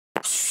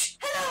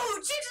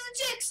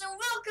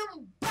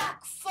Welcome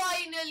back,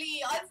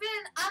 finally! I've been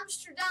in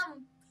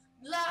Amsterdam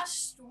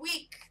last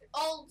week,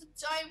 all the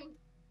time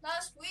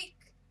last week,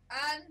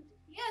 and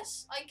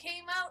yes, I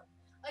came back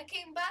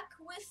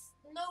with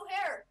no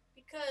hair,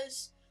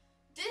 because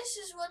this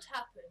is what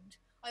happened.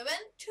 I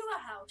went to a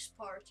house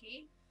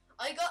party,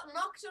 I got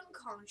knocked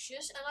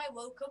unconscious, and I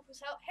woke up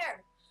without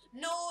hair.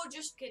 No,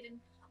 just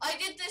kidding. I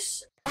did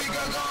this...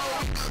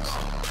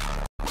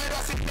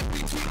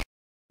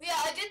 Yeah,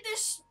 I did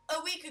this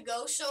a week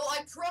ago, so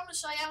I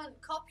promise I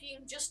haven't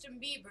copying Justin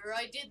Bieber.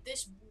 I did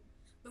this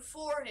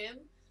before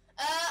him, and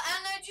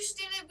I just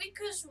did it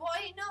because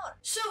why not?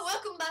 So,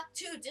 welcome back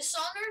to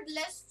Dishonored.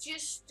 Let's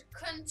just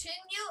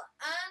continue,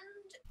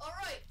 and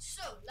alright,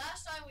 so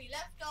last time we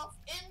left off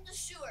in the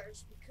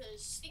sewers,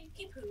 because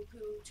stinky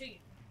poo-poo to you.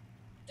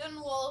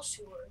 Dunwall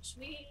sewers.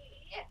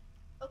 Yeah.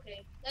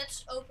 Okay,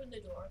 let's open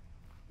the door.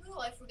 Ooh,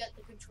 I forgot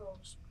the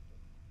controls.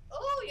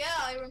 Oh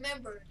yeah, I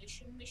remember the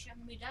shimmy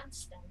shimmy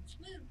dance dance.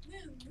 Move,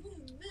 move,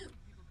 move, move.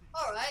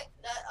 Alright,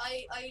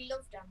 I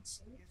love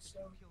dancing,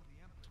 so.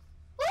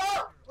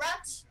 Oh!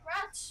 Rats!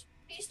 Rats!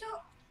 Please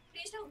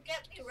don't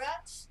get me,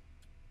 rats!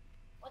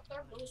 What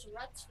are those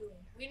rats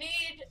doing? We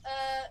need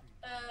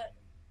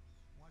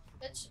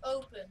let's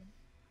open.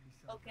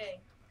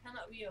 Okay,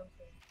 cannot be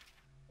opened.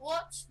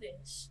 What's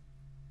this?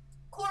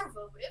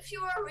 Corvo, if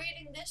you are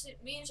reading this,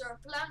 it means our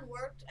plan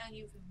worked and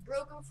you've been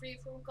broken free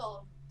from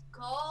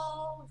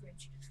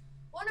Caldridge.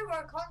 One of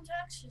our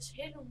contacts has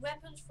hidden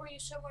weapons for you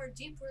somewhere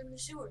deeper in the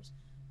sewers.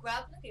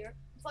 Grab the gear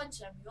and find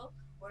Samuel,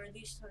 where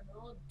these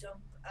tunnels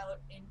dump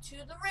out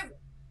into the river.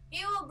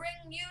 He will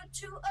bring you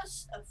to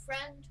us, a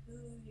friend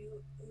who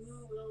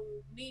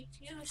will meet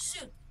you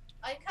soon.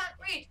 I can't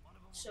read,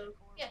 so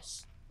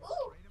yes.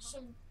 Ooh,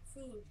 some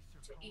food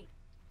to eat.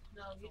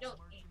 No, you don't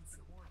eat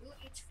food. Who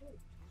eats food?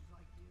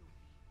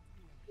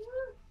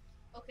 Ooh.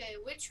 Okay,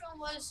 which one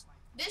was?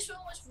 This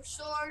one was for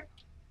sword.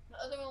 The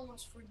other one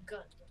was for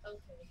gun.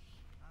 Okay.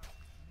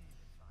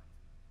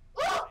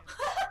 Whoa!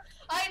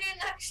 I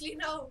didn't actually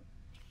know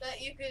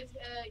that you could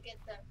get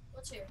that.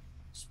 What's here?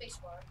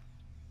 Spacebar.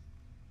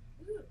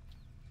 Ooh,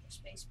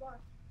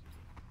 spacebar.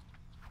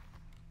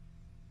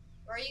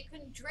 Or you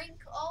can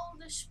drink all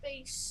the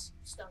space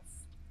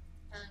stuff.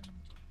 And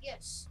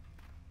yes.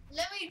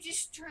 Let me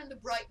just turn the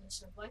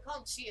brightness up. I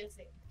can't see a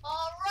thing.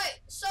 Alright,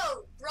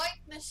 so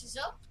brightness is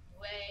up.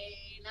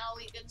 Way, now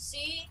we can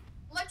see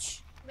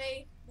much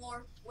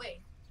more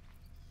way.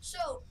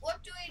 So,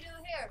 what do we do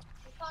here?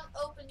 We can't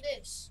open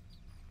this.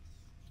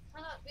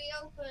 Cannot be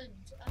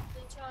opened at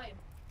the time.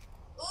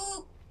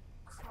 Ooh!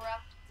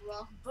 Crap,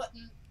 wrong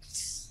button.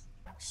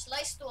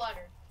 Slice the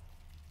water.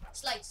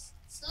 Slice.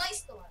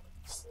 Slice the water.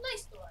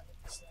 Slice the water.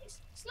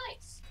 Slice.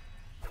 Slice.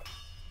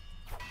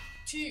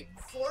 Team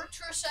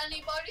Fortress,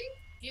 anybody?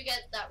 If you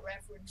get that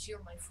reference,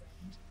 you're my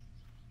friend.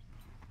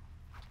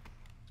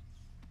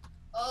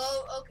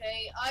 Oh,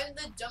 okay. I'm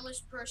the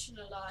dumbest person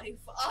alive.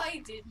 I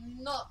did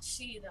not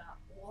see that.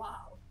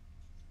 Wow.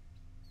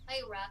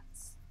 Hey,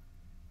 rats.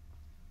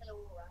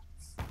 Hello,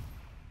 rats.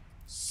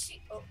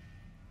 See. Oh.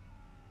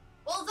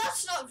 Well,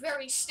 that's not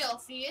very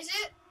stealthy, is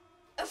it?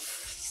 Look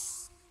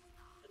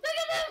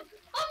at them!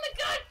 Oh my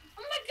god!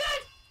 Oh my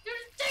god!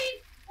 There's a thing!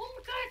 Oh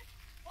my god!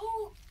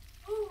 Oh!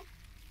 Oh!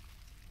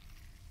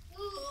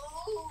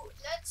 Ooh,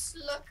 let's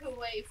look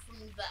away from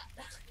that.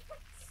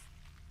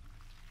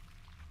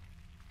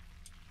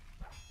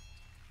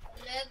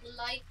 Red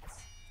light.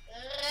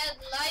 Red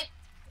light.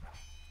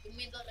 Give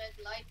me the red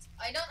light.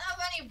 I don't have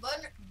any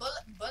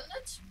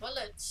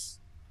bullets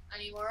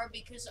anymore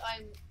because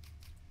I'm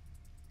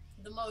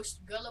the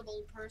most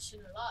gullible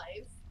person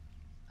alive.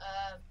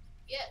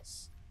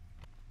 Yes.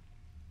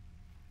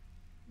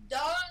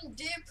 Down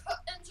deep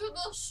into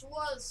the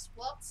swaz.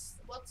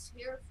 What's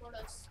here for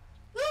us?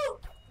 Woo!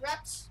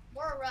 Rats!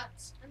 More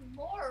rats! And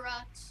more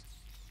rats!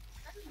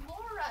 And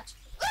more rats!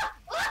 Ah!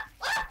 Ah!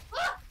 Ah!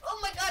 Ah! Oh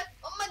my god!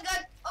 Oh my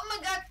god! Oh my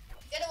god!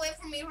 Get away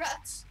from me,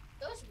 rats!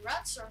 Those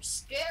rats are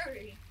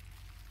scary!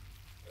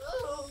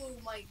 Oh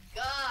my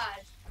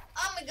god!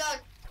 Oh my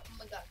god! Oh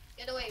my god!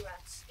 Get away,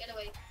 rats! Get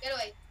away! Get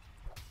away!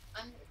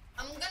 I'm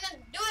gonna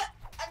do it!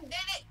 I did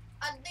it!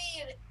 I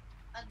did it!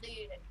 I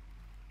did it!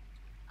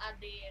 I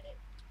did it!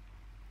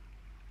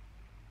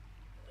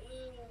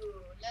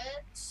 Ooh,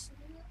 let's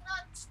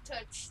not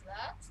touch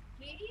that,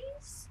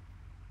 please.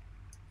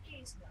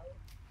 Please no.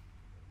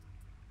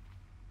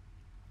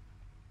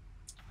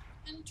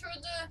 Enter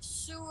the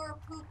sewer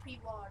poopy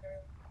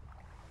water.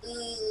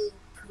 Ooh,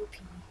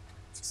 poopy.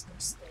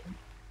 Disgusting.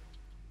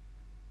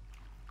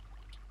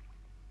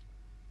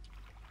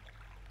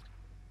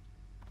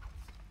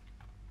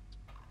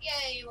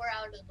 Yay, we're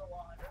out of the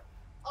water.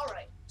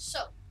 Alright,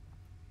 so.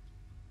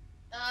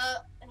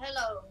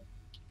 Hello.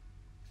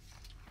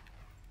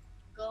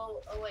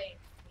 Go away,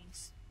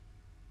 please.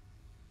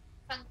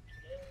 Thank you.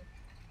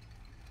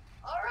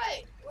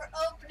 Alright, we're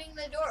opening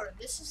the door.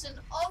 This is an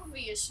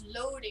obvious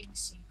loading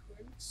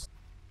sequence.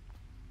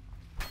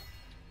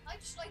 I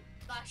just like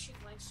bashing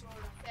my sword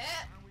on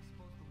there.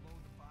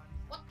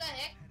 What the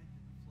heck?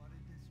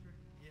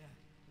 Yeah.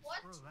 What?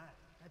 Screw that.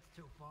 That's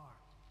too far.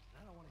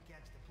 I don't want to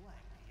catch the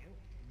plague, do you?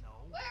 No.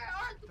 Where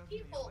are the Doesn't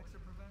people? the elixir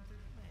prevent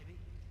it? Maybe.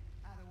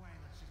 Either way,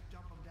 let's just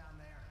dump them down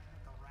there.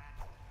 Let the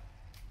rats.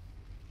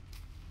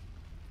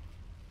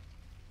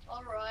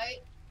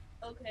 Alright.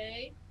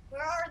 Okay.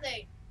 Where are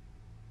they?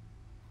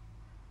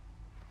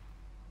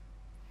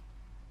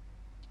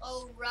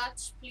 Oh,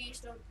 rats, please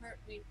don't hurt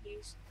me,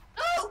 please.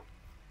 No!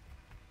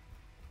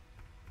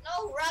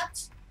 No,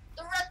 rats!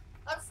 The rats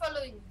are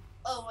following me.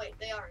 Oh, wait,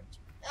 they aren't.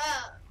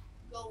 Ah,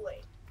 go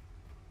away.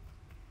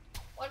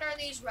 What are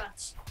these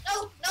rats?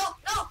 No, no,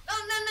 no, no,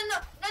 no, no,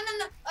 no, no, no,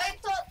 no. I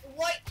thought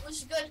white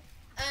was good.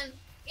 And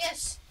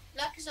yes,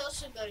 black is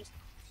also good.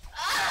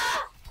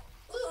 Ah!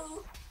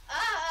 Ooh!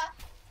 Ah!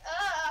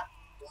 Ah!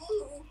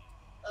 Ooh!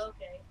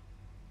 Okay.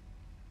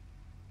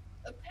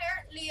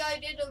 Apparently I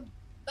did a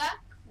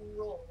back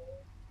roll.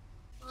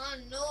 Oh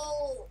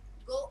no!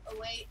 Go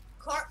away.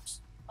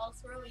 Corpse! I'll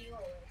throw you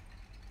away.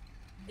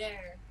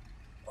 There.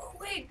 Oh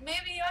wait,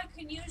 maybe I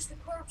can use the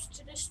corpse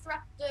to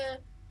distract the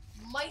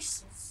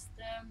mices,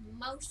 the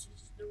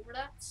mouses, the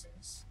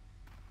ratses.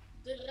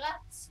 The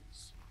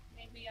ratses.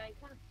 Maybe I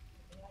can.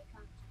 Maybe I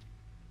can't.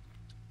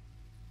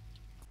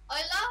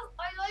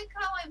 I like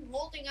how I'm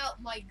holding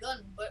out my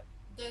gun, but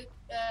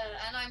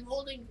and I'm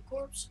holding the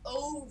corpse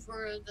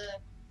over the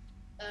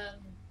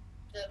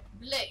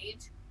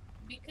blade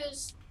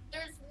because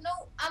there's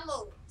no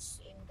ammo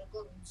in the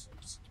guns.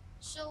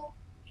 So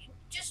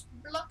just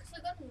block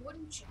the gun,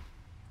 wouldn't you?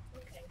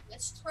 Okay,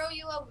 let's throw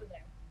you over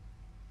there.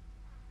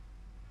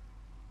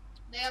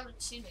 They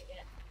haven't seen it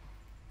yet.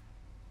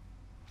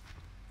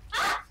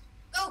 Ah!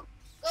 Go!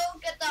 Go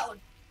get that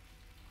one.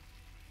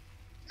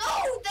 No!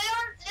 They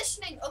aren't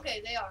listening!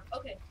 Okay, they are.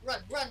 Okay,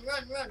 run, run,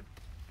 run, run.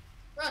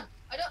 Run.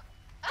 I don't...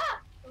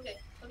 Ah! Okay,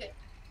 okay.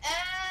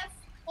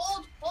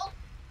 Hold, hold.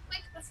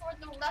 Quick, before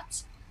the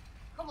rats...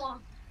 Come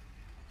on.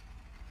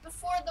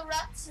 Before the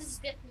rats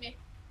get me.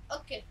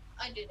 Okay,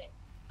 I did it.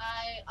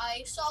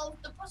 I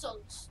solved the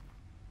puzzles.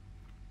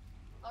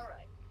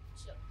 Alright,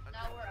 so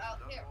now we're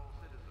out here.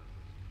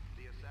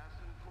 The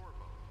assassin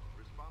Corvo,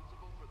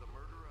 responsible for the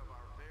murder of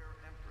our fair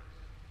empress,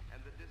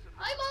 and the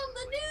disappearance. I'm on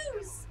the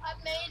news! I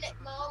made it,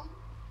 Mom.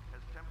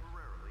 Has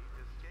temporarily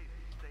escaped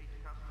state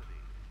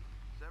custody.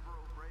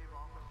 Several brave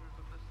officers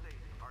of the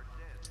state are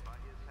dead by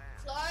his hand.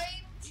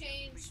 Flying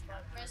change by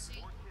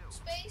pressing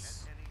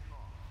space.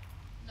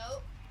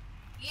 No.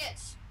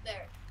 Yes,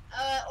 there.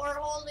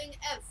 Or holding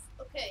F.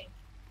 Okay.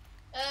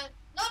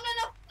 No, no,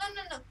 no, no,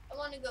 no, no. I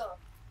want to go.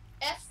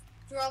 F,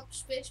 drop,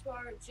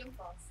 spacebar, jump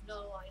off.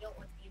 No, I don't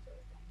want either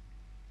of them.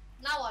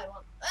 Now I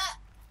want.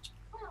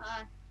 Come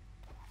on.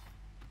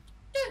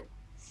 Dude.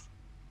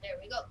 There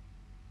we go.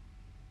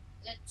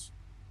 Let's.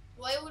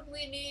 Why would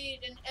we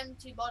need an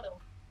empty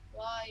bottle?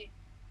 Why?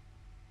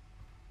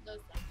 No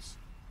thanks.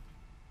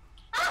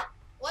 Ah!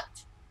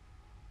 What?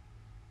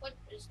 What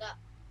is that?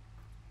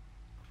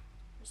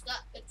 Is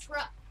that a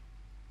trap?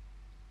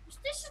 Is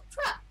this a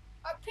trap?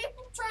 Are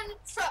people trying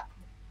to trap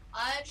me?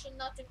 I should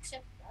not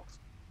accept that.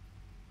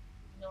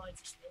 No, I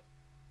just did.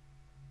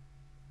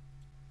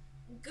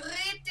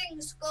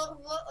 Greetings,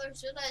 Corvo, or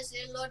should I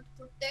say Lord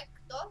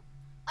Protector?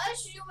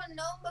 As you will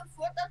know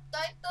before, that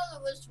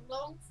title was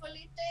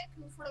wrongfully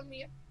taken from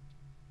you.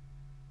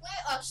 We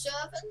are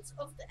servants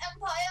of the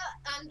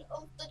Empire and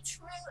of the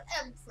true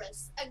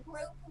Empress, a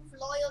group of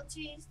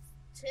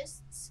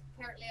loyalists,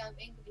 apparently I'm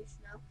English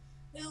now,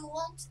 who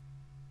want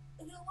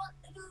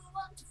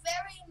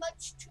very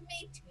much to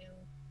meet you.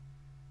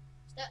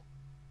 Is that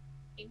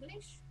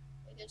English?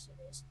 I guess it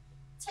is.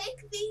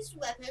 Take these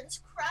weapons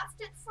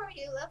crafted for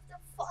you of the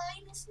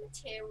finest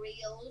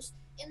materials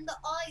in the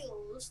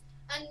Isles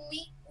and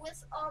meet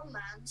with our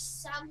man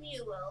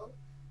Samuel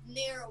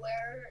near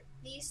where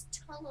these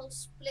tunnels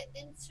split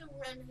into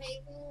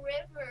Renhaven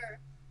River.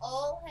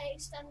 All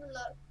haste and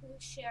luck, we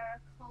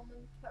share a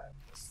common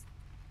purpose.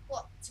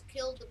 What? To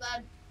kill the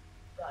bad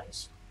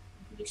guys.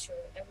 I'm pretty sure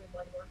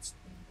everybody wants to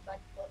be the bad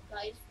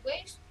guys.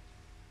 Wait.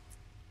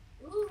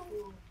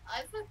 Ooh, I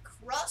have a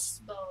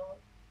crossbow.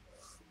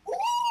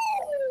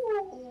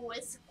 Ooh,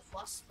 it's a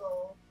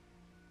crossbow.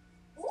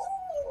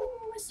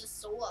 Ooh, it's a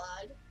sword.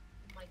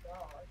 Oh my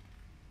god.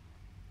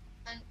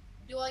 And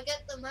do I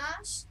get the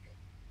mask?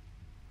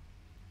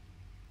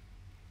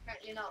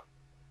 Apparently not.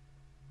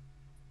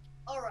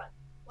 Alright,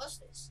 what's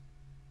this?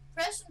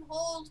 Press and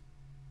hold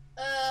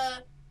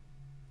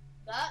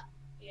that,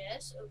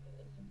 yes,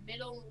 the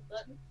middle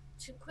button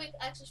to quick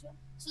access.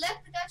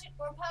 Select the gadget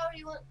or power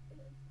you want.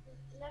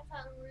 Left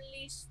hand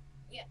release.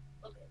 Yeah,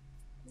 okay.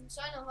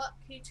 Assign a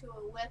hotkey to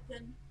a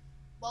weapon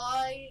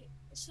by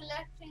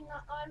selecting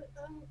an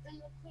item in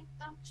the quick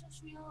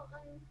access wheel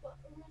and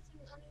pressing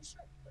any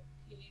shortcut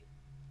key.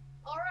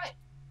 Alright,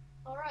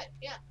 alright,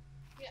 yeah.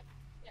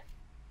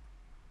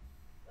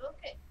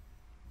 Okay.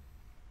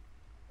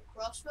 The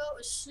crossbow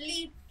is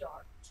sleep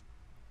dart.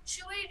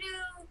 Should we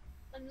do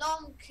a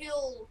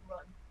non-kill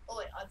run? Oh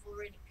wait, I've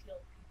already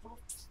killed people.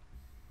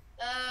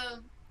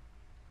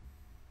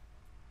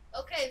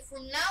 Okay,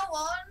 from now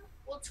on,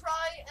 we'll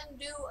try and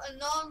do a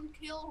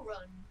non-kill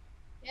run.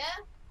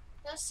 Yeah?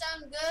 That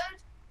sound good?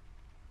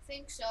 I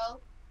think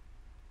so.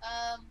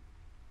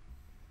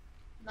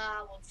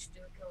 Nah, we'll just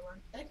do a kill run.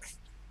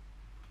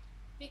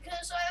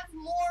 Because I have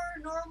more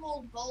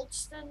normal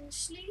bolts than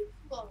sleep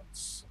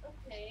bolts.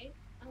 Okay.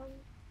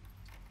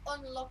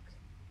 Unlock.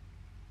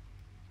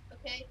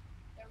 Okay,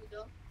 there we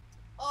go.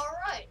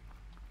 Alright.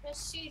 Press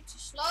C to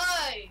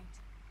slide.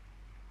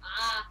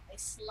 Ah, I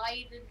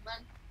slided,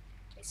 man.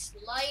 I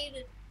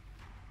slided.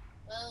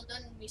 Well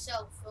done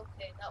myself.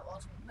 Okay, that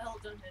wasn't well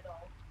done at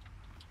all.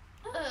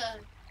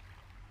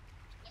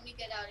 Let me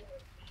get out of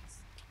here, please.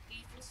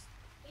 Please,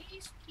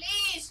 please,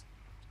 please!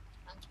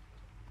 And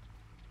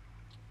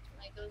can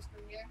I go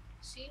through here?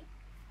 See?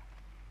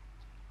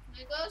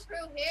 Can I go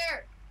through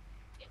here?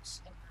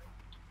 Yes, I can.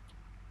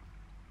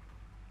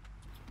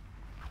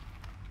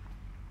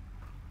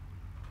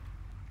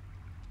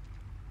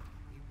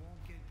 You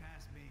won't get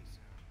past me,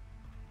 sir.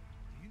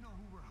 Do you know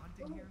who we're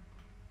hunting here?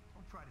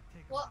 Don't try to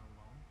take him What? out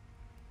alone.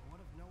 But what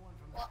if no one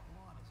from What? the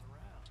squad is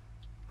around?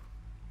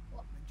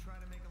 What? Then try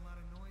to make a lot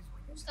of noise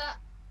when you Who's that?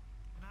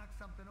 knock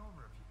something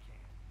over if you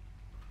can.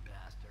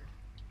 Bastard.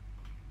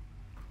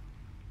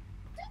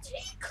 Did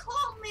he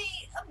call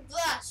me a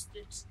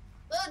bastard?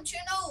 Well, do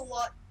you know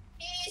what?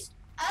 He's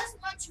as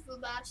much of a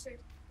bastard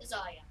as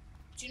I am.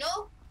 Do you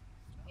know?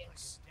 Smells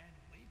Yes. like a dead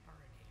leaper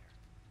in here.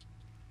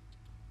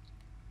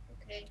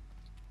 Okay.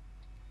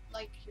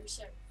 Like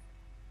yourself.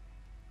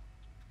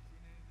 Seen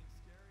anything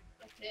scary?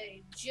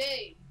 Okay,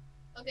 J.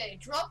 Okay,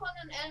 drop on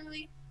an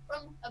enemy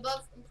from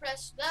above and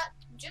press that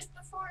just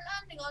before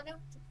landing on him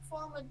to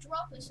perform a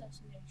drop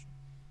assassination.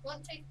 You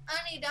won't take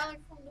any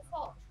damage from the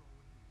fall.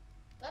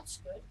 That's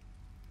good.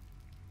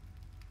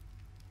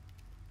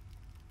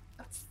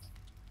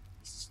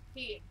 He's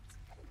peeing.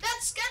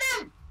 Let's get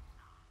him!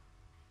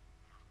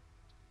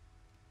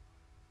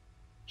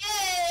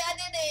 Yay! I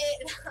did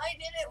it! I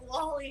did it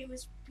while he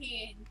was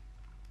peeing.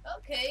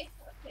 Okay,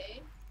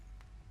 okay.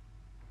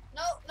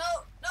 No,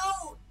 no,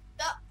 no!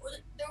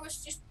 There was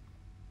just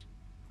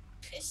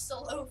piss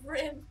all over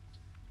him.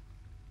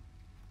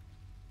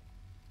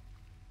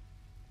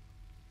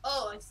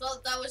 Oh, I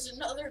thought that was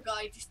another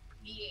guy just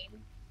peeing.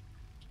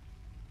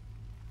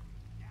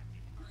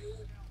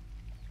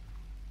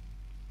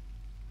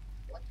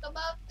 What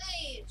about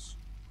these?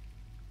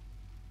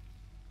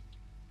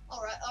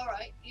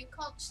 Alright, you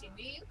can't see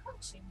me, you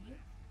can't see me.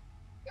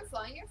 You're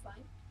fine, you're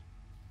fine.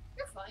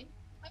 You're fine,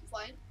 I'm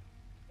fine.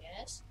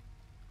 Yes.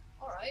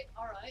 Alright.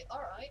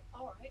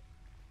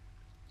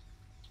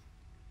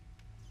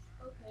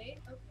 Okay.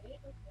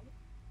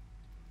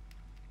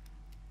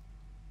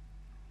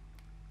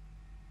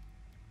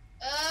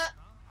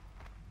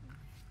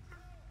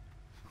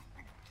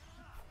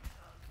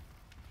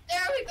 There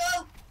we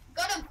go!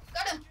 Got him!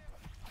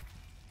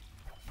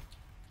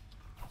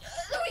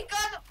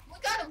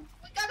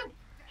 We got him!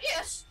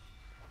 Yes!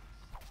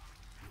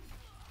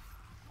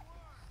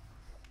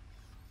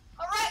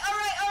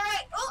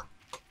 Alright! Oh!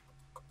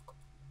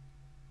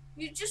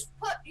 You just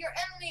put your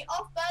enemy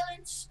off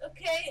balance.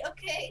 Okay.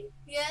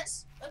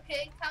 Yes.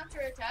 Okay,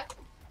 counterattack.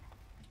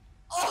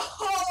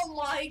 Oh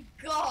my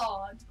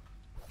god!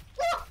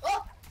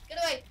 Oh! Get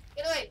away!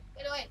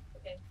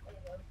 Okay, there we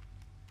go.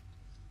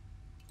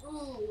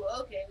 Ooh,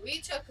 okay, we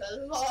took a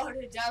lot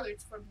of damage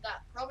from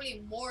that.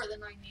 Probably more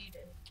than I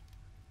needed.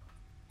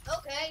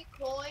 Okay,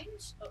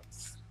 coins. Oh.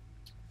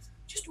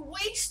 Just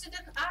wasted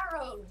an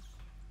arrow.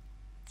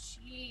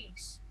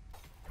 Jeez.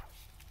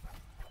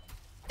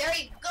 There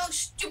you go,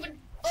 stupid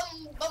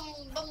bum,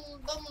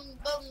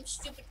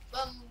 stupid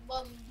bum.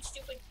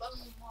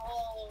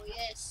 Oh,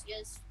 yes,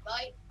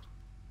 bye.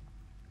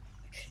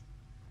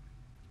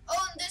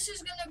 Oh, and this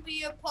is gonna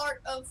be a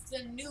part of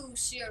the new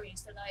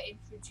series that I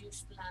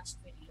introduced last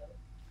video.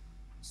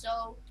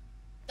 So,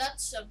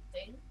 that's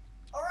something.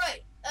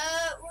 Alright,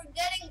 we're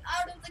getting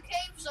out of the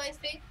caves, I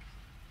think.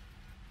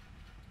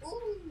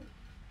 Ooh.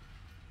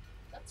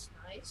 That's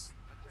nice.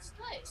 This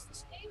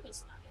game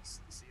is nice.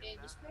 This game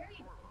is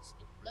very nice.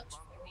 It looks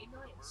very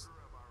nice.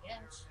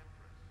 Yes.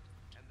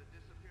 And the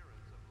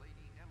disappearance of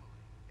Lady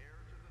Emily, heir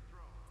to the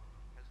throne,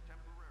 has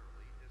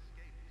temporarily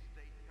escaped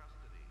state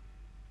custody.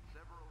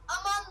 Several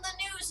I'm on the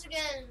news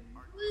again.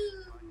 are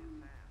Woo. taken by his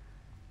hand.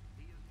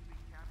 He is to be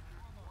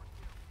captured or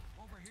killed.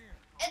 Over here.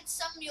 It's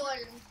Samuel.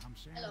 I'm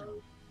Sam. Hello.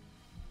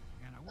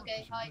 And I work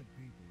Okay, with some hi. good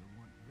people who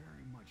want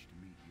very much to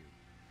meet you.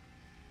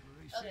 Well,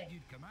 they said Okay.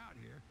 you'd come out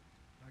here.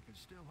 I could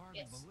still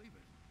hardly Yes. believe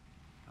it.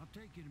 I'll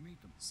take you to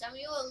meet them.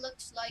 Samuel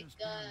looks like Just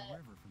down the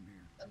river from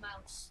here. a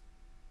mouse.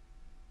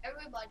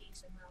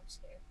 Everybody's a mouse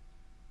here.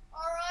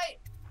 Alright,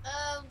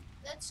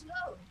 let's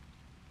go.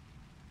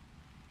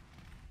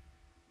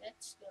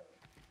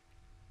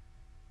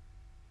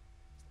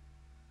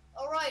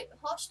 Alright,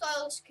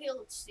 hostiles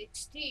killed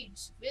 16,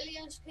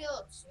 civilians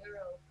killed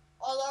 0.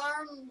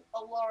 Alarms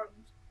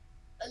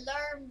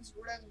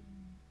run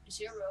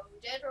 0.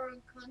 Dead or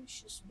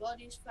unconscious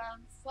bodies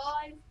found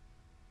 5.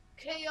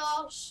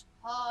 Chaos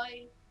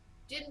high.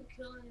 Didn't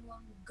kill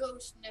anyone.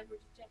 Ghost never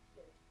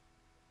detected.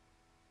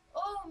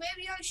 Oh,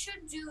 maybe I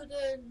should do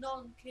the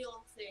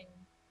non-kill thing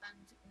and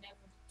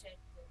never detect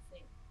the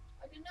thing.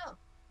 I don't know.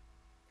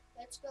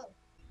 Let's go.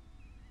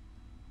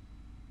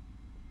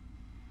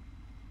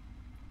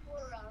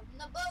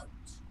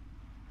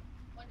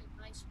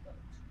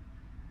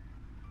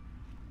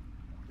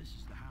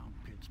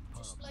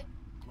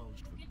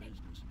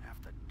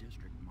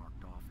 district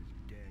marked off as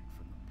dead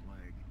from the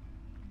plague.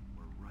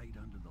 We're right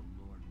under the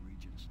Lord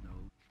Regent's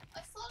nose.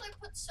 I thought I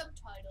put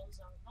subtitles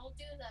on. I'll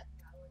do that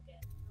now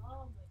again.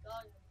 Oh my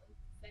god, I'm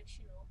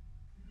unprofessional.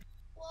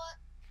 What?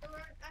 There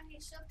weren't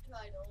any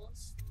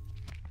subtitles.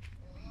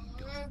 He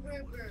don't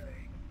know a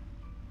thing.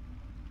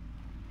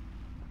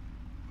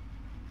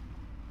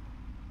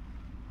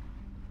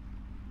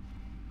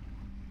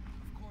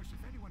 Of course,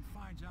 if anyone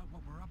finds out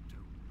what we're up to,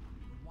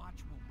 the Watch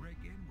will break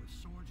in with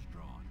swords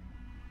drawn.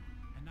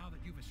 And now that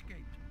you've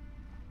escaped,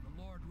 the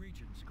Lord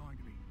Regent's going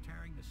to be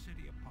tearing the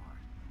city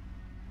apart.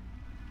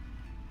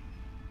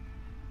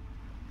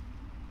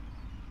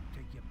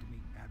 Take you up to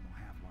meet Admiral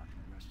Havelock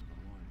and the rest of the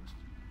Loyalists.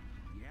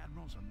 The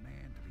Admiral's a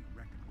man to be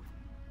reckoned with.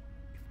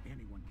 If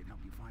anyone can help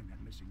you find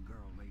that missing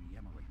girl, Lady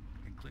Emily,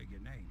 and clear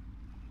your name,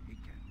 he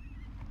can.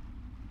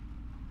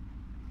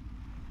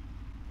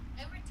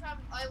 Every time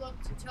I want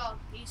to talk,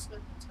 he's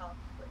going to talk.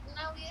 But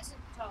now he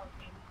isn't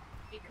talking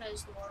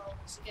because the world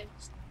is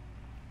against him.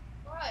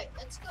 Alright,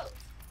 let's go.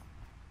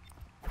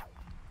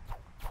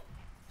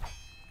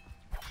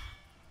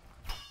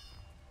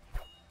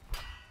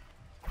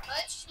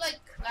 I just like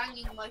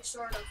clanging my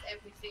sword off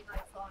everything I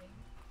find.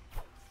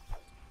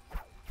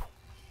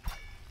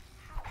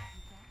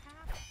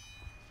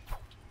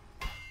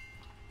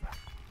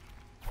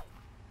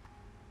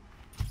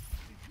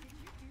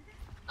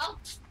 Oh,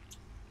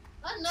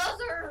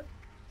 another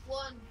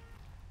one.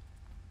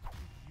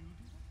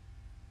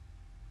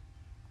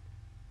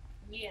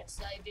 Yes,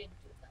 I did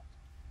do that.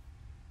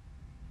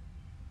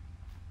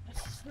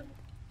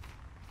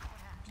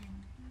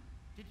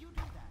 Did you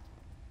do that?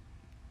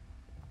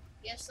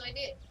 Yes, I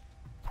did.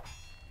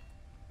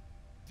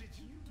 Did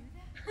you Do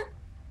that?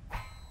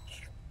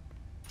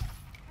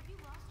 Have you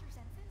lost your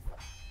senses?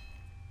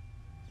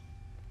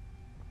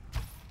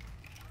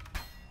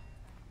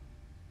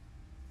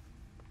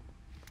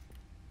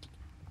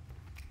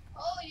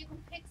 Oh, you can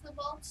pick the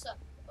bolts up.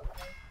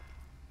 Okay.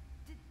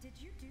 Did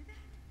you do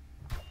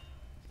that?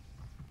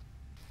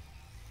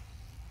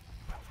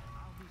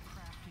 I'll be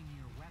crafting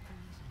your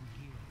weapons and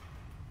gear,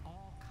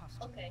 all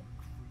custom. Okay.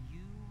 For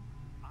you,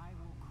 I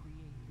will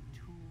create the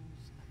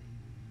tools of a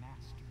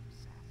master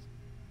assassin.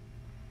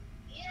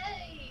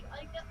 Yay!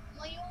 I got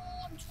my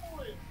own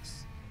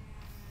tools.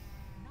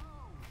 No!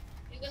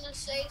 You're gonna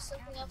say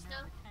something else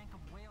now? The tank of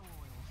whale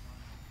oil is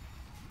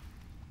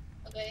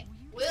running. Okay.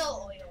 Will you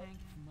Whale bring that oil. tank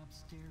from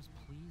upstairs,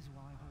 please,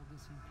 while I hold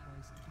this in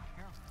place? Be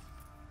careful.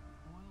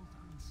 Oil's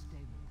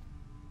unstable.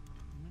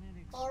 When it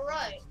explodes,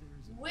 Alright.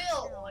 there's a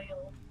Whale terrible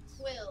oil. release.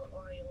 Whale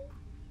oil.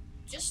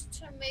 Just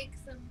to make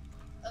them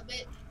a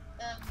bit,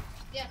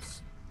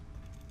 yes.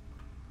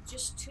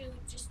 Just to.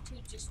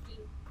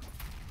 Astonishing.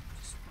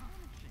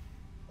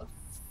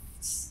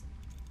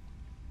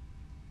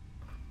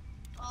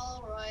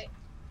 Alright.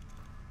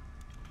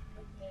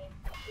 Okay.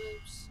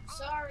 Oops.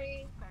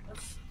 Sorry.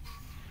 Oops.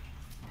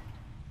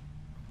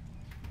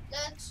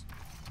 Let's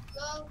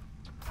go.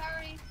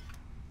 Hurry.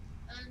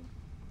 And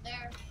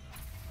there.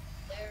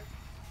 There.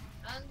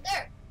 And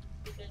there.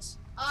 Because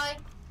I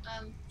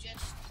am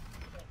just.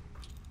 Okay.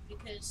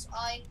 Because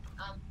I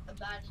am a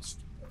baddest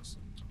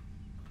person.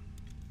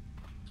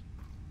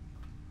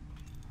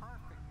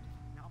 Perfect.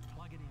 Now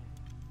plug it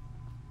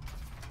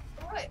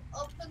in. Alright,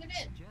 I'll plug it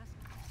in. Just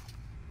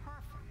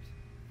perfect.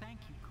 Thank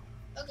you,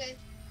 Cole. Okay.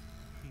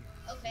 Here.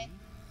 Okay. See?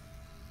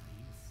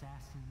 The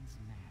assassin's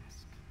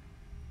mask.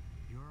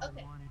 You're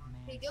Okay. a wanted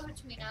man. Okay, give it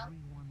so to me now.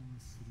 Everyone in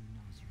the city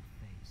knows your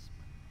face,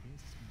 but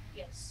this mask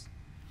Yes.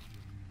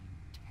 will mean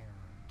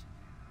terror to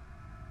them.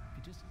 If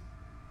you just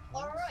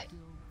hold Alright.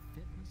 still,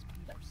 fit must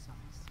be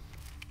precise.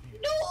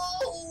 There.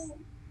 No!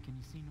 Can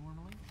you see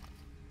normally?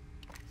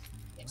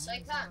 Yes,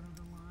 Lens I can. out of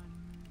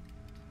alignment.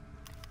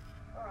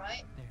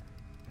 Alright. There.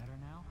 Better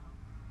now?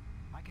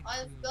 I could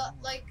I've create got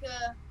more. like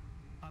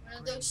one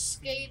of those Upgrade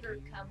skater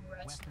gear,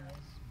 cameras now.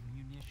 weapons,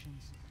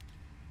 munitions.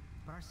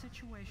 But our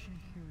situation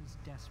here is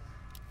desperate.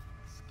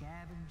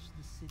 Scavenge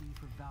the city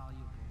for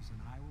valuables,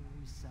 and I will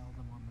resell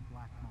them on the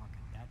black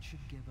market. That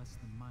should give us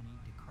the money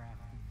to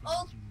craft the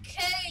things you need.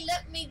 Okay,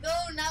 let me go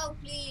now,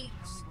 please.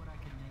 Tell me what I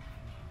can make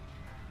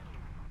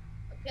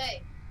for you.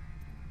 Okay.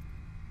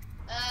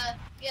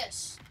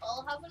 Yes,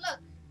 I'll have a look.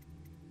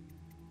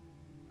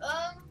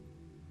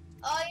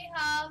 I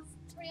have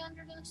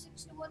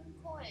 361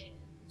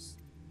 coins.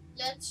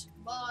 Let's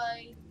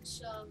buy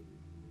some,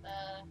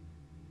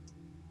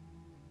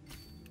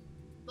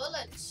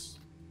 bullets.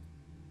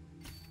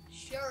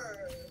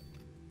 Sure.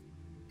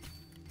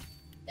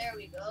 There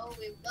we go.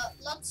 We've got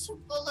lots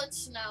of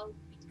bullets now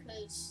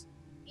because,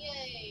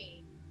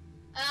 yay.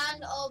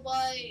 And I'll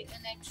buy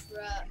an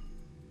extra,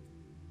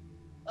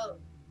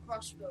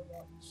 crossbow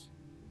bolts.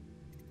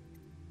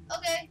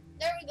 Okay,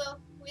 there we go.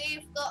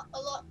 We've got a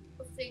lot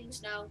of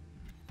things now.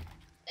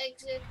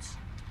 Exit.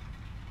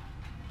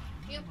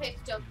 You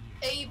picked up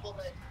a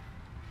bullet.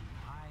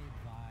 I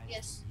advise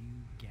Yes. that you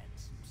get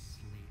some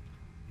sleep.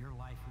 Your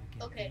life will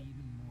get Okay.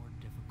 even more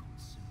difficult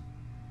soon.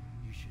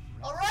 You should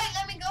rest. Alright,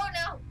 let me go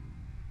now.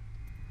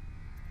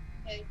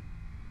 Okay.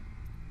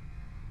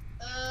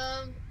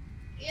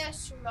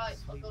 Yes, you're right.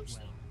 I'll Sleep go well.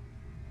 sleep.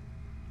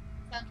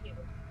 Can't hear.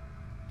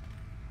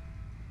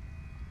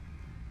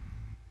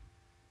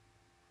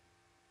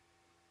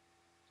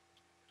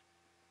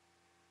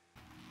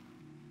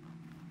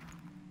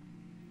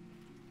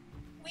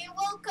 We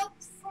woke up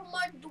from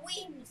our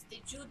dreams.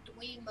 Did you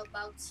dream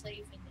about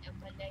saving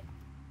Emily?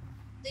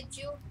 Did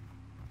you?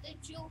 Did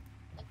you?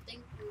 I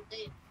think you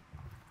did.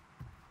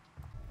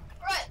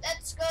 Right,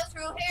 let's go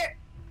through here.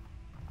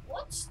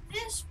 What's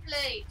this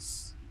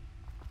place?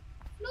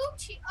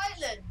 Floaty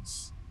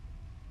Islands.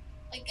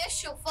 I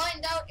guess you'll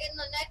find out in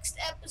the next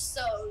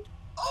episode.